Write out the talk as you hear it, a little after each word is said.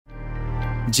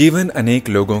जीवन अनेक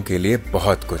लोगों के लिए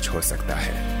बहुत कुछ हो सकता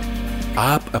है।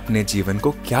 आप अपने जीवन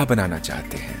को क्या बनाना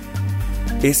चाहते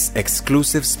हैं? इस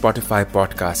एक्सक्लूसिव स्पॉटिफाई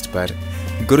पॉडकास्ट पर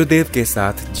गुरुदेव के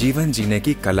साथ जीवन जीने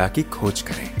की कला की खोज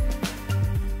करें।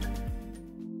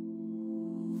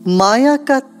 माया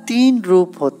का 3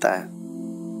 रूप होता है,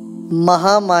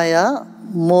 महामाया,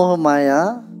 मोह माया,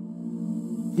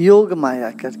 योग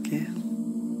माया करके।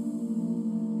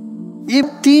 ये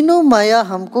तीनों माया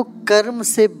हमको कर्म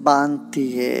से बांधती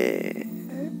है।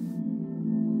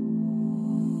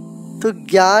 तो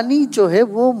ज्ञानी जो है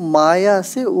वो माया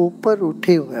से ऊपर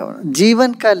उठे हुए हैं।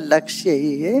 जीवन का लक्ष्य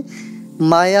यही है,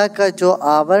 माया का जो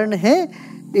आवरण है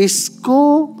इसको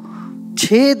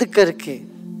छेद करके,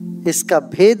 इसका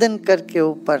भेदन करके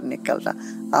ऊपर निकलना,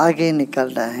 आगे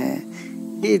निकलना है।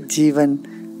 ये जीवन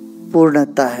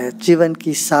पूर्णता है, जीवन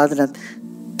की साधना।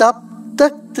 तब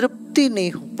तक तृप्ति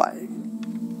नहीं हो पाएगी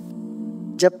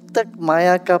जब तक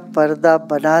माया का पर्दा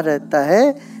बना रहता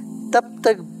है, तब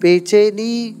तक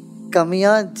बेचैनी,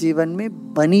 कमियां जीवन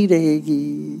में बनी रहेगी।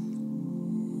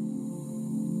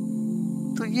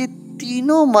 तो ये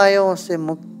तीनों मायाओं से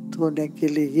मुक्त होने के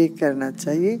लिए ये करना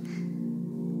चाहिए,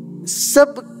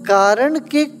 सब कारण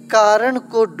के कारण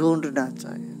को ढूंढना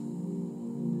चाहिए।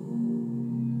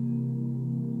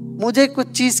 मुझे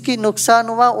कुछ चीज की नुकसान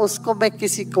हुआ, उसको मैं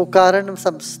किसी को कारण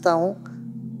समझता हूं।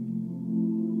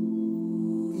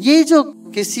 ये जो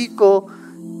किसी को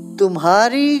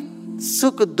तुम्हारी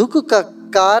सुख दुख का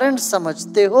कारण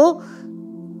समझते हो,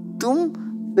 तुम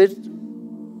फिर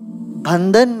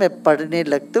बंधन में पड़ने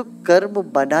लगते हो, कर्म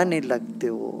बनाने लगते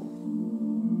हो।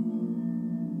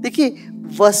 देखिए,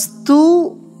 वस्तु,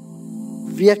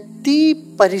 व्यक्ति,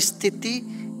 परिस्थिति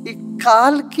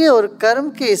काल के और कर्म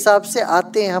के हिसाब से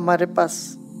आते हैं हमारे पास,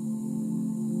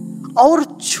 और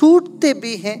छूटते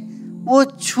भी हैं। वो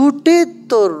छूटे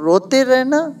तो रोते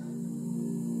रहना,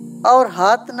 और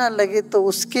हाथ ना लगे तो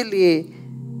उसके लिए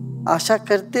आशा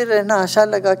करते रहना, आशा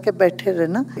लगा के बैठे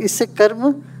रहना। इससे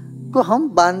कर्म को हम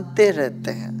बांधते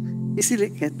रहते हैं। इसीलिए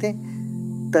कहते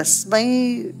हैं तस्मै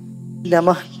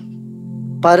नमः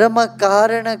परम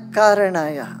कारण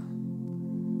कारणाय।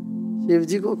 शिव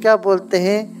जी को क्या बोलते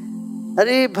हैं?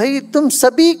 अरे भाई, तुम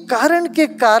सभी कारण के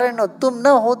कारण हो, तुम ना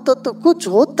हो तो कुछ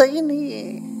होता ही नहीं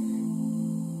है,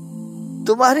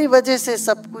 तुम्हारी वजह से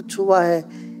सब कुछ हुआ है।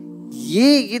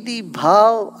 ये यदि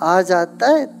भाव आ जाता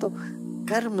है तो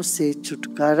कर्म से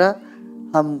छुटकारा,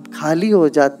 हम खाली हो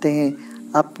जाते हैं।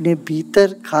 अपने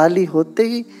भीतर खाली होते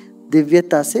ही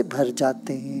दिव्यता से भर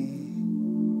जाते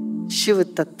हैं, शिव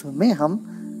तत्व में हम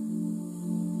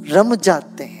रम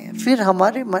जाते हैं। फिर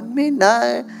हमारे मन में ना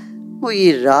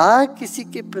कोई राग किसी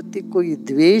के प्रति, कोई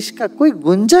द्वेष का कोई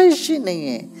गुंजाइश ही नहीं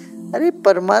है। अरे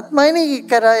परमात्मा ने ये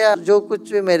कराया, जो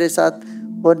कुछ भी मेरे साथ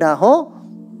हो ना हो,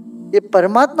 ये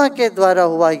परमात्मा के द्वारा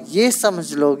हुआ, ये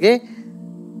समझ लोगे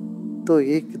तो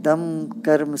एकदम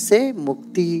कर्म से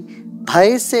मुक्ति,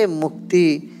 भय से मुक्ति,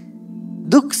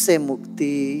 दुख से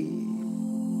मुक्ति,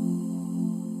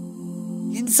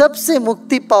 इन सब से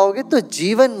मुक्ति पाओगे तो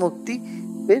जीवन मुक्ति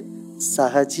फिर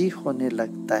सहज ही होने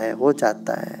लगता है, हो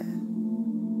जाता है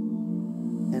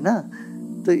ना।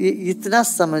 तो ये इतना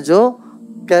समझो,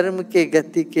 कर्म के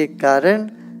गति के कारण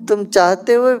तुम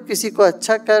चाहते हो किसी को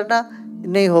अच्छा करना,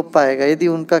 नहीं हो पाएगा यदि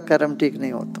उनका कर्म ठीक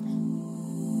नहीं हो तो।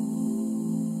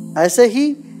 ऐसे ही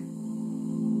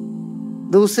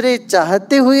दूसरे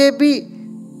चाहते हुए भी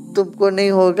तुमको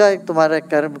नहीं होगा, तुम्हारा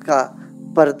कर्म का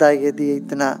पर्दा यदि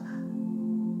इतना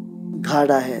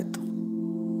गाढ़ा है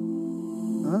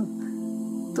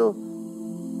तो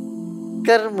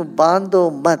कर्म बांधो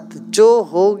मत। जो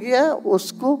हो गया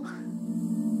उसको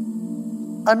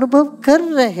अनुभव कर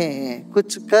रहे हैं,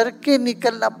 कुछ करके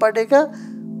निकलना पड़ेगा,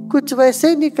 कुछ वैसे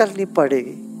ही निकलनी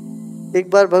पड़ेगी। एक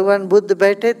बार भगवान बुद्ध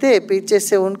बैठे थे, पीछे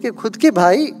से उनके खुद के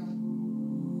भाई,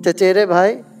 चचेरे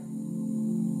भाई,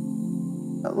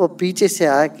 वो पीछे से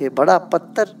आके बड़ा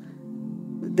पत्थर,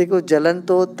 देखो जलन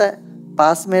तो होता है,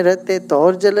 पास में रहते तो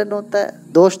और जलन होता है,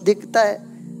 दोष दिखता है।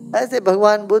 ऐसे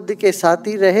भगवान बुद्ध के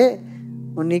साथी रहे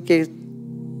उन्हीं के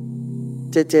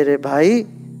चचेरे भाई,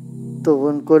 तो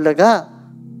उनको लगा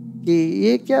कि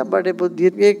ये क्या बड़े बुद्धि,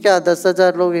 ये क्या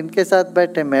 10,000 लोग इनके साथ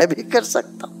बैठे, मैं भी कर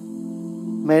सकता हूँ।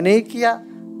 मैंने ही किया।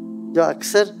 जो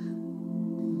अक्सर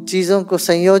चीज़ों को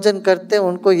संयोजन करते हैं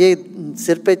उनको ये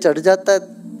सिर पे चढ़ जाता है,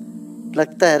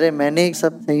 लगता है अरे मैंने ही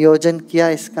सब संयोजन किया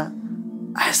इसका,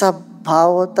 ऐसा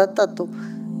भाव होता था। तो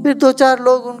फिर 2-4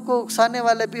 लोग उनको उकसाने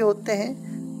वाले भी होते हैं,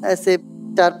 ऐसे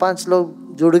 4-5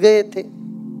 लोग जुड़ गए थे।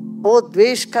 वो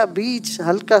द्वेष का बीज,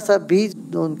 हल्का सा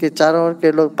बीज उनके चारों ओर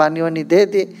के लोग पानी वानी दे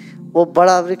दिए, वो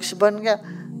बड़ा वृक्ष बन गया।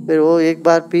 फिर वो एक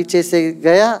बार पीछे से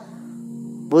गया,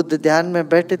 बुद्ध ध्यान में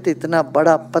बैठे थे, इतना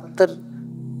बड़ा पत्थर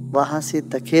वहां से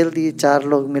धकेल दिए 4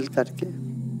 लोग मिल करके।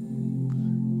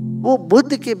 वो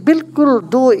बुद्ध के बिल्कुल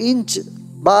 2 इंच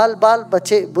बाल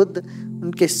बचे, बुद्ध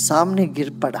उनके सामने गिर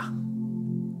पड़ा।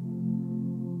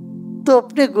 तो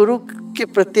अपने गुरु के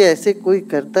प्रति ऐसे कोई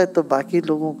करता है तो बाकी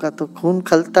लोगों का तो खून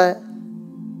खलता है।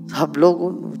 सब लोग,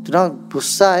 इतना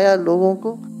गुस्सा आया लोगों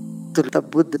को। तो तब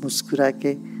बुद्ध मुस्कुरा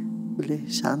के बोले,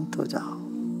 शांत हो जाओ,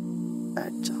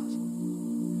 बैठ जाओ।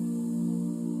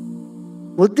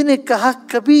 बुद्ध ने कहा,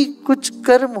 कभी कुछ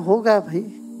कर्म होगा भाई,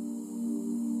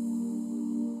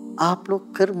 आप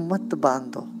लोग कर्म मत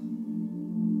बांधो।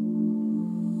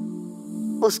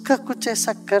 उसका कुछ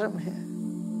ऐसा कर्म है,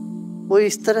 वो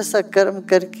इस तरह सा कर्म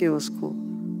करके उसको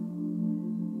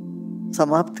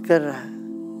समाप्त कर रहा है।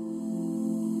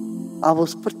 अब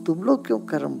उस पर तुम लोग क्यों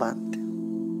कर्म बांधते हो?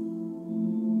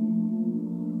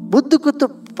 बुद्ध को तो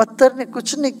पत्थर ने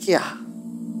कुछ नहीं किया,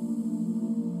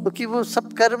 क्योंकि वो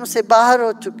सब कर्म से बाहर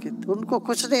हो चुके थे, उनको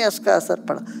कुछ नहीं उसका असर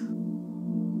पड़ा।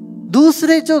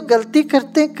 दूसरे जो गलती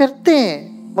करते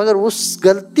हैं, मगर उस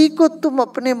गलती को तुम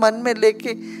अपने मन में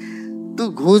लेके तू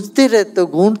गूंजते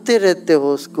रहते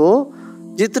हो उसको।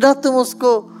 जितना तुम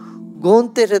उसको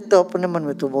गूंजते रहते हो अपने मन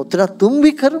में, तुम उतना तुम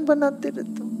भी कर्म बनाते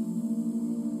रहते हो।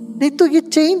 नहीं तो ये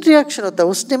चेन रिएक्शन होता है।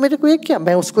 उसने मेरे को ये किया,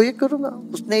 मैं उसको ये करूंगा,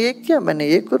 उसने ये किया, मैंने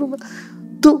ये करूंगा।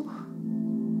 तो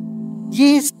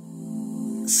ये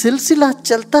सिलसिला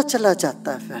चलता चला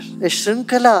जाता है, फिर ये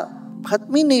श्रृंखला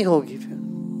खत्म ही नहीं होगी। फिर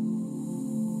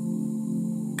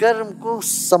कर्म को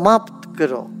समाप्त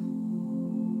करो,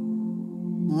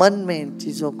 मन में इन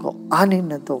चीजों को आने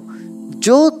न दो।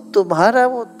 जो तुम्हारा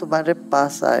वो तुम्हारे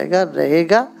पास आएगा,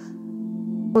 रहेगा।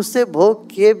 उसे भोग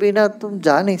किए बिना तुम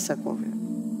जा नहीं सकोगे।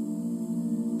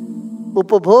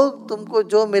 उपभोग तुमको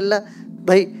जो मिलना,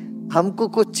 भाई हमको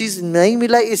कुछ चीज नहीं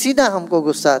मिला इसी ना हमको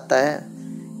गुस्सा आता है,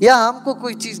 या हमको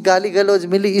कोई चीज गाली गलौज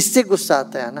मिली इससे गुस्सा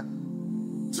आता है ना।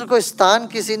 तो कोई स्थान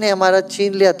किसी ने हमारा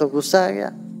छीन लिया तो गुस्सा आ गया।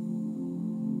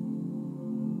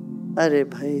 अरे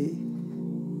भाई,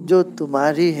 जो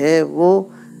तुम्हारी है वो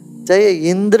चाहे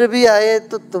इंद्र भी आए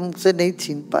तो तुमसे नहीं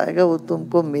छीन पाएगा, वो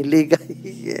तुमको मिलेगा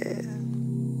ही है।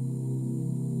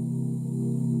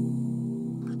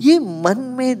 ये मन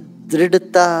में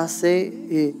दृढ़ता से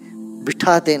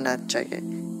बिठा देना चाहिए।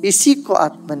 इसी को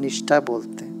आत्मनिष्ठा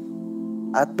बोलते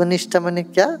हैं। आत्मनिष्ठा माने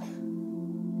क्या?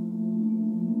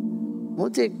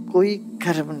 मुझे कोई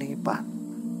कर्म नहीं बांधना।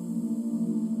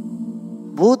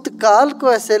 भूतकाल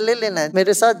को ऐसे ले लेना है,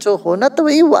 मेरे साथ जो होना तो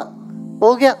वही हुआ,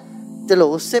 हो गया, चलो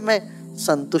उससे मैं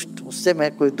संतुष्ट, उससे मैं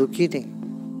कोई दुखी नहीं।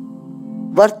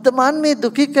 वर्तमान में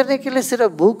दुखी करने के लिए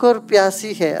सिर्फ भूख और प्यास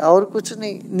ही है और कुछ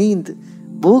नहीं। नींद,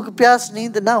 भूख प्यास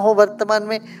नींद ना हो वर्तमान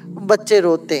में, बच्चे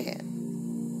रोते हैं।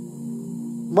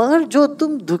 मगर जो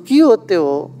तुम दुखी होते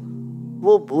हो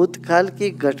वो भूतकाल की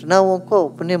घटनाओं को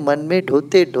अपने मन में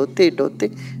ढोते ढोते ढोते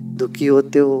दुखी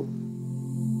होते हो।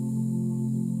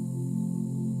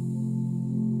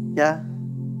 क्या?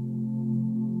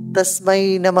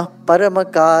 तस्मै नमः परम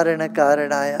कारण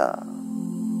कारणाय।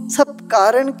 सब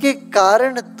कारण के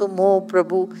कारण तुम हो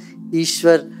प्रभु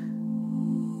ईश्वर,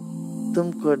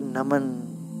 तुमको नमन,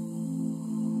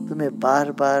 तुम्हें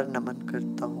बार बार नमन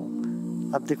करता हूं।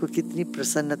 अब देखो कितनी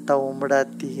प्रसन्नता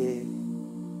उमड़ाती है।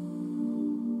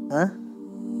 हाँ,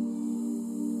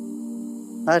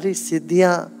 सारी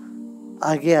सिद्धियां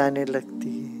आगे आने लगती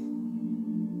है।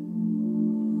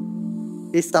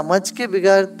 इस समझ के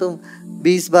बिगाड़ तुम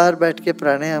 20 बार बैठ के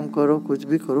प्राणायाम करो, कुछ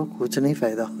भी करो, कुछ नहीं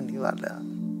फायदा होने वाला।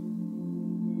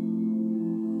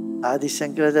 आदि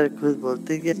शंकराचार्य खुद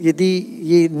बोलते हैं कि यदि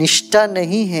ये निष्ठा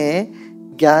नहीं है,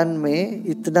 ज्ञान में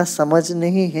इतना समझ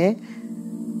नहीं है,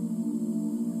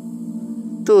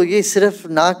 तो ये सिर्फ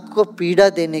नाक को पीड़ा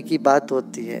देने की बात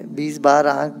होती है। 20 बार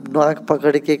नाक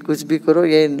पकड़ के कुछ भी करो,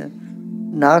 ये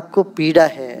नाक को पीड़ा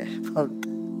है।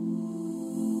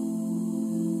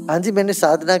 हाँ जी, मैंने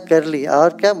साधना कर ली और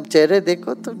क्या, चेहरे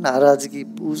देखो तो नाराजगी,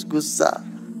 गुस्सा,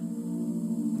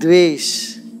 द्वेष,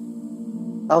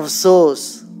 अफसोस,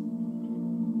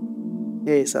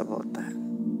 ये सब होता है।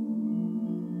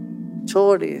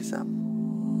 छोड़ ये सब।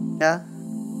 क्या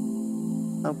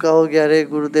हम कहोगे, अरे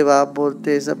गुरुदेव आप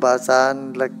बोलते सब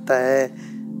आसान लगता है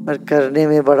पर करने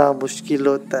में बड़ा मुश्किल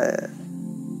होता है।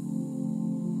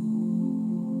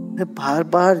 बार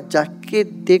बार जाके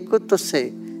देखो तो सही,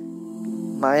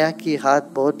 माया की हाथ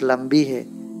बहुत लंबी है,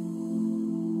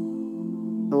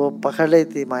 तो वो पकड़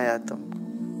लेती माया तुमको।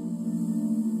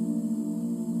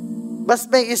 बस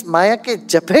मैं इस माया के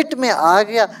जपेट में आ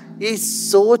गया, ये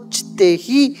सोचते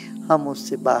ही हम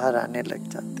उससे बाहर आने लग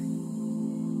जाते।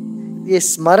 ये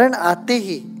स्मरण आते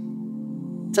ही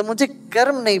जब मुझे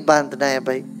कर्म नहीं बांधना है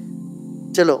भाई,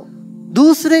 चलो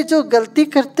दूसरे जो गलती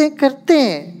करते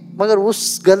हैं मगर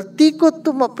उस गलती को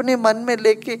तुम अपने मन में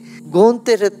लेके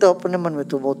गोंदते रहते हो अपने मन में,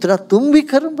 तुम उतना तुम भी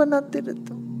कर्म बनाते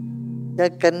रहते हो। या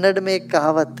कन्नड़ में एक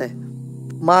कहावत है,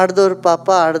 मारदोर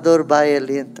पापा आड़दोर बाय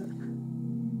अलियंत,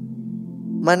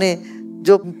 माने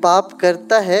जो पाप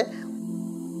करता है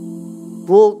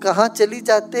वो कहाँ चली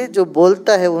जाते हैं, जो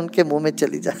बोलता है उनके मुंह में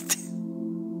चली जाती है।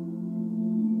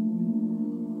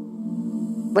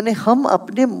 माने हम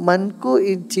अपने मन को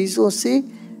इन चीजों से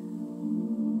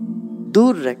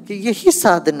दूर रख के, यही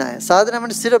साधना है। साधना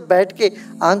मैंने सिर्फ बैठ के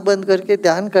आंख बंद करके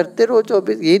ध्यान करते रहो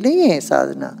 24, ये नहीं है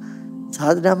साधना।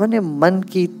 साधना माने मन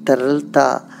की तरलता,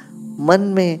 मन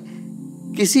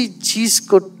में किसी चीज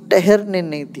को ठहरने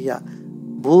नहीं दिया,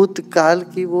 भूतकाल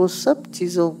की वो सब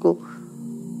चीजों को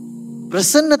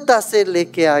प्रसन्नता से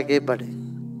लेके आगे बढ़े।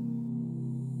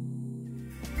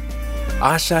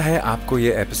 आशा है आपको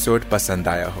ये एपिसोड पसंद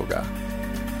आया होगा।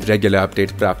 रेगुलर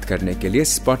अपडेट प्राप्त करने के लिए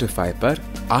स्पॉटिफाई पर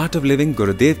आर्ट ऑफ लिविंग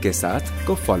गुरुदेव के साथ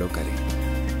को फॉलो करें।